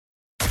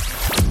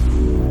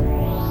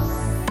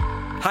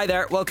Hi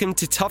there, welcome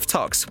to Tough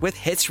Talks with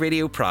Hits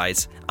Radio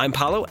Prize. I'm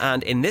Paolo,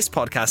 and in this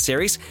podcast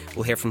series,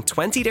 we'll hear from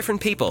 20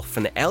 different people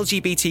from the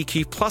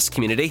LGBTQ plus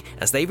community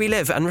as they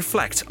relive and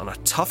reflect on a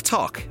tough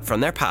talk from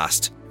their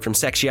past. From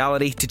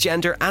sexuality to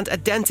gender and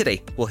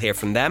identity, we'll hear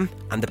from them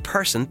and the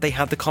person they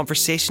had the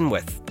conversation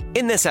with.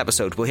 In this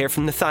episode, we'll hear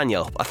from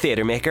Nathaniel, a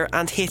theatre maker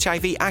and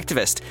HIV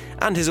activist,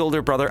 and his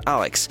older brother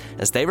Alex,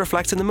 as they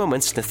reflect on the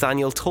moments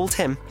Nathaniel told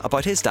him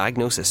about his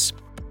diagnosis.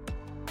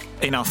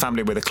 In our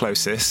family, we're the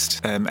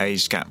closest,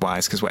 age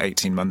gap-wise, because we're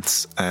 18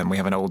 months. We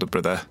have an older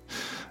brother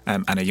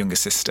and a younger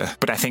sister.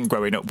 But I think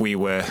growing up,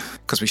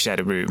 because we shared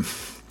a room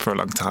for a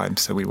long time,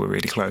 so we were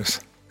really close.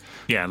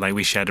 Yeah, like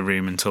we shared a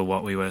room until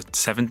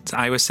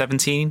I was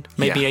 17,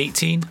 maybe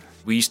 18.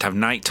 We used to have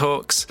night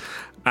talks,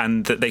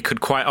 and that they could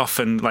quite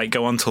often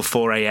go on till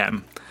 4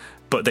 a.m,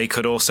 but they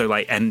could also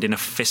end in a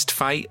fist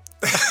fight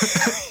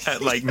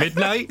at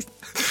midnight.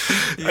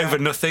 Over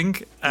nothing.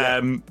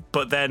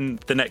 But then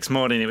the next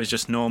morning it was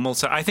just normal.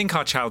 So I think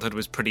our childhood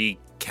was pretty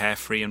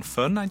carefree and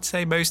fun, I'd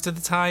say, most of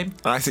the time.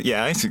 I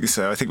think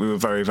so. I think we were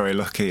very, very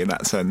lucky in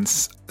that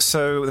sense.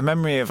 So the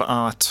memory of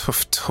our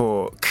tough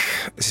talk,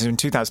 this is in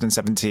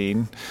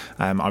 2017.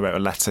 I wrote a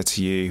letter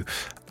to you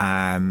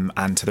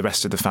and to the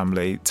rest of the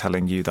family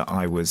telling you that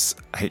I was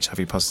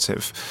HIV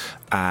positive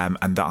and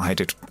that I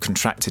had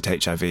contracted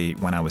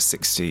HIV when I was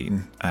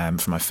 16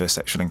 for my first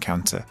sexual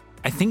encounter.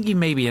 I think you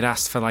maybe had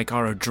asked for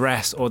our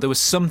address, or there was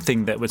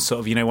something that was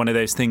sort of, one of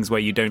those things where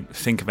you don't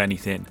think of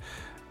anything.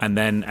 And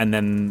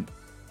then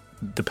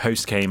the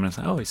post came and I was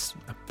like, oh, it's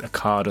a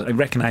card. I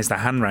recognised the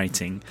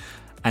handwriting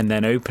and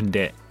then opened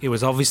it. It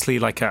was obviously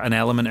an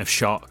element of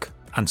shock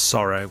and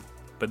sorrow,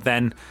 but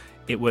then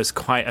it was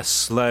quite a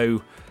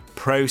slow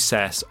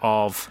process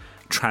of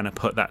trying to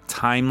put that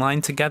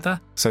timeline together.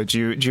 So do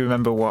you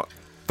remember what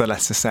the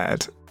letter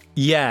said?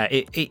 Yeah,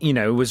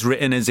 it was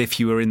written as if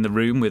you were in the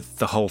room with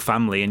the whole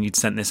family and you'd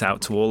sent this out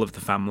to all of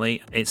the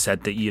family. It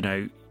said that,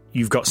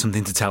 you've got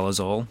something to tell us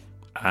all,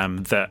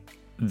 that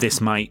this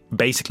might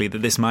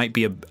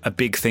be a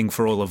big thing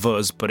for all of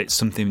us, but it's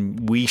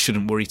something we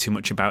shouldn't worry too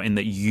much about in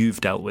that you've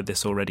dealt with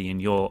this already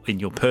in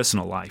your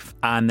personal life.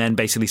 And then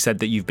basically said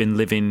that you've been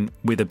living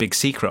with a big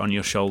secret on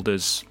your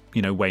shoulders,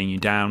 weighing you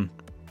down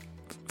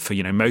for,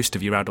 most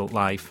of your adult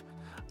life.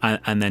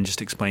 And then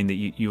just explain that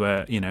you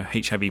were,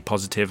 HIV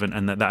positive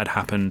and that had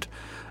happened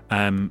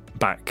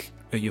back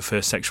at your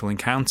first sexual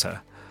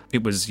encounter.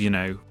 It was,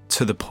 to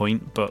the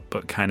point,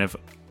 but kind of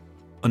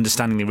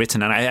understandingly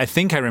written. And I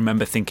think I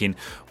remember thinking,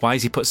 why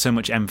has he put so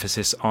much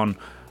emphasis on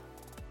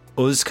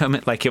us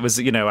coming? It was,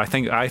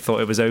 I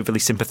thought it was overly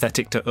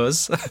sympathetic to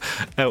us.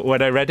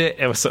 When I read it,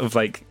 it was sort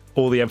of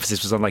all the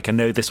emphasis was on I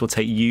know this will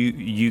take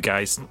you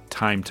guys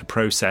time to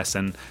process,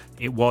 and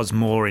it was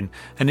more in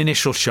an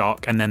initial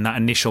shock and then that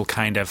initial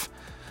kind of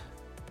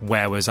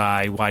where was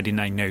I, why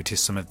didn't I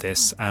notice some of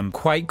this,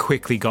 quite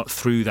quickly got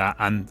through that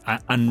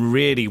and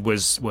really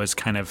was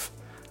kind of,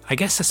 I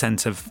guess, a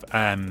sense of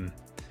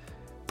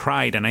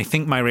pride. And I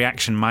think my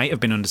reaction might have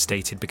been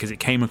understated because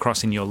it came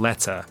across in your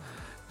letter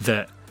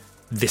that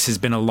this has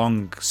been a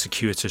long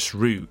circuitous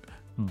route,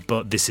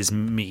 but this is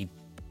me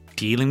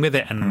dealing with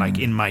it, and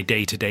in my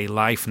day-to-day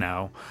life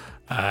now,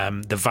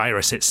 the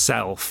virus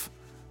itself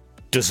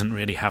doesn't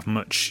really have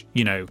much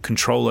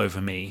control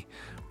over me.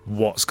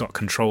 What's got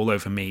control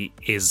over me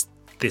is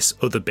this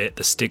other bit,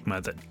 the stigma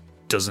that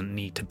doesn't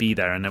need to be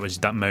there. And there was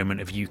that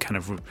moment of you kind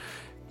of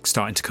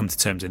starting to come to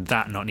terms with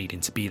that not needing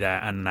to be there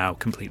and now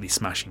completely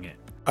smashing it.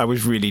 I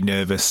was really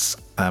nervous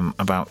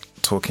about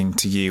talking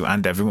to you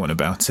and everyone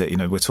about it.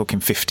 We're talking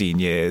 15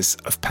 years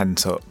of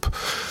pent-up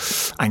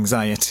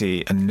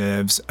anxiety and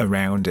nerves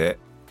around it.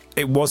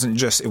 It wasn't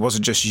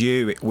just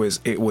you. It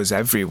was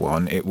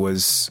everyone. It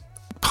was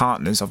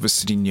partners,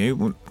 obviously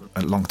knew,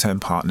 long-term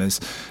partners,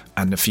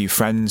 and a few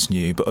friends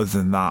knew. But other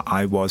than that,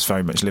 I was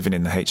very much living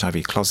in the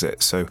HIV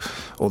closet. So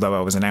although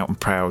I was an out and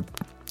proud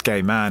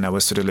gay man, I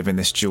was sort of living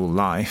this dual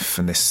life,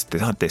 and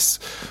had this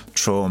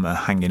trauma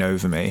hanging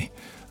over me.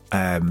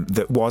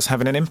 That was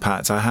having an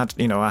impact. I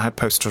had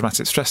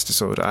post-traumatic stress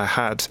disorder. I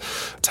had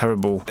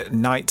terrible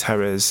night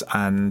terrors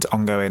and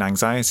ongoing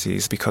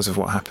anxieties because of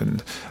what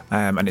happened.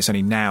 And it's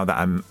only now that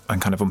I'm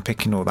kind of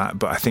unpicking all that.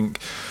 But I think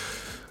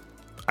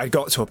I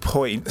got to a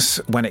point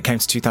when it came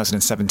to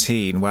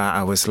 2017 where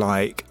I was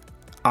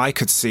I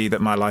could see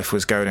that my life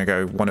was going to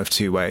go one of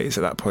two ways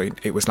at that point.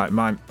 It was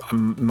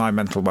my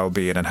mental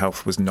well-being and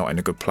health was not in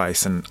a good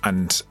place,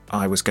 and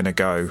I was going to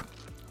go.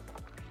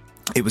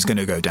 It was going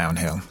to go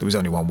downhill. There was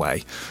only one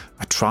way.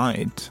 I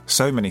tried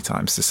so many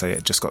times to say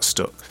it, just got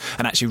stuck.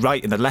 And actually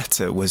writing the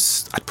letter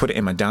I'd put it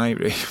in my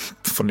diary,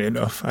 funny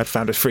enough. I'd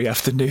found a free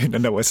afternoon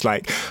and I was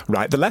write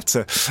the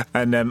letter.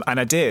 And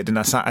I did. And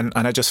I sat and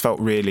I just felt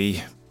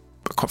really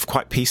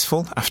quite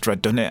peaceful after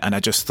I'd done it. And I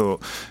just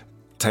thought,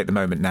 take the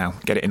moment now,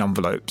 get it in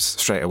envelopes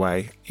straight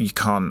away. You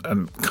can't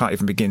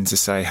even begin to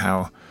say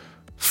how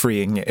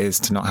freeing it is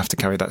to not have to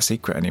carry that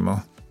secret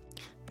anymore.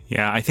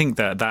 Yeah, I think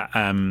that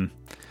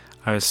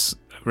I was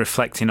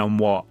reflecting on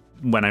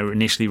when I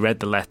initially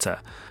read the letter,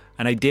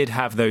 And I did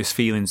have those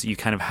feelings that you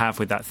kind of have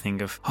with that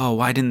thing of, oh,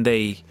 why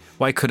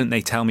couldn't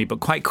they tell me? But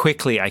quite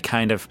quickly, I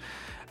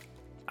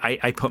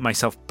put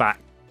myself back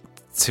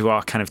to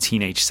our kind of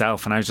teenage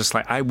self. And I was just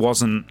like, I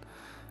wasn't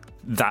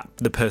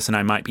the person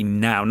I might be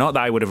now. Not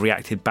that I would have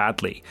reacted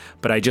badly,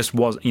 but I just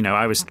was,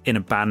 I was in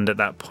a band at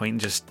that point,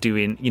 just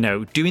doing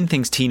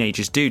things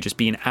teenagers do, just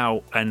being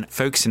out and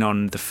focusing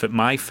on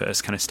my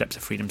first kind of steps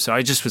of freedom. So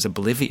I just was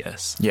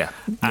oblivious. Yeah.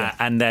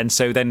 And then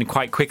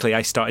quite quickly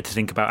I started to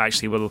think about,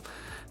 actually, well,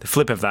 the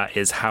flip of that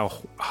is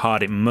how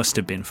hard it must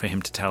have been for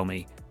him to tell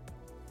me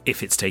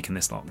if it's taken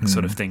this long,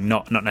 sort of thing.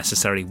 Not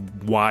necessarily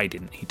why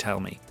didn't he tell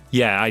me.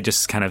 Yeah, I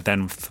just kind of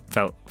then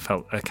felt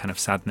a kind of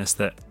sadness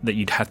that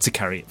you'd had to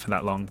carry it for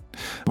that long.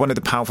 One of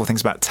the powerful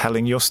things about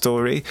telling your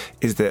story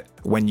is that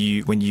when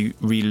you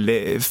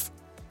relive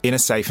in a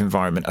safe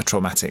environment a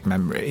traumatic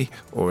memory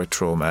or a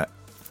trauma,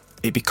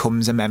 it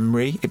becomes a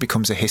memory, it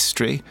becomes a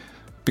history,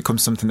 it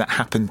becomes something that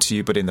happened to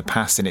you but in the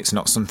past, and it's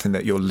not something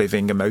that you're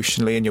living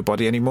emotionally in your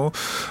body anymore.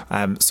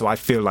 So I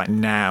feel like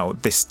now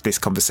this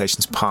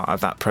conversation's part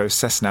of that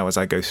process. Now as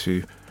I go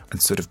through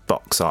and sort of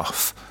box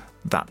off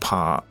that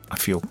part, I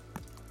feel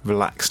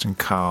relaxed and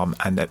calm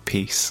and at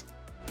peace.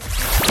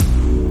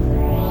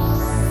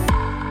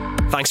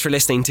 Thanks for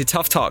listening to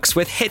Tough Talks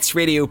with Hits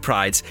Radio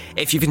Pride.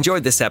 If you've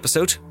enjoyed this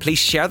episode, please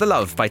share the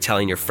love by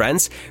telling your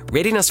friends,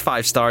 rating us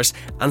 5 stars,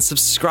 and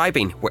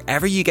subscribing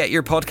wherever you get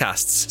your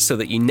podcasts so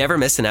that you never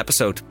miss an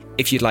episode.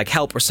 If you'd like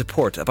help or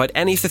support about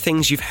any of the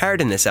things you've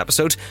heard in this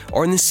episode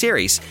or in the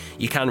series,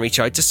 you can reach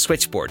out to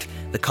Switchboard,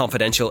 the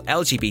confidential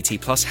LGBT+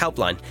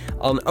 helpline,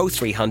 on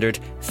 0300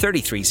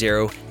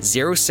 330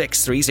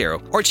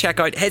 0630, or check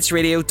out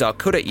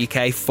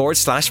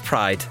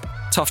hitsradio.co.uk/pride.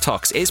 Tough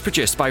Talks is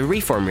produced by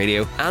Reform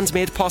Radio and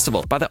made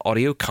possible by the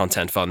Audio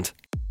Content Fund.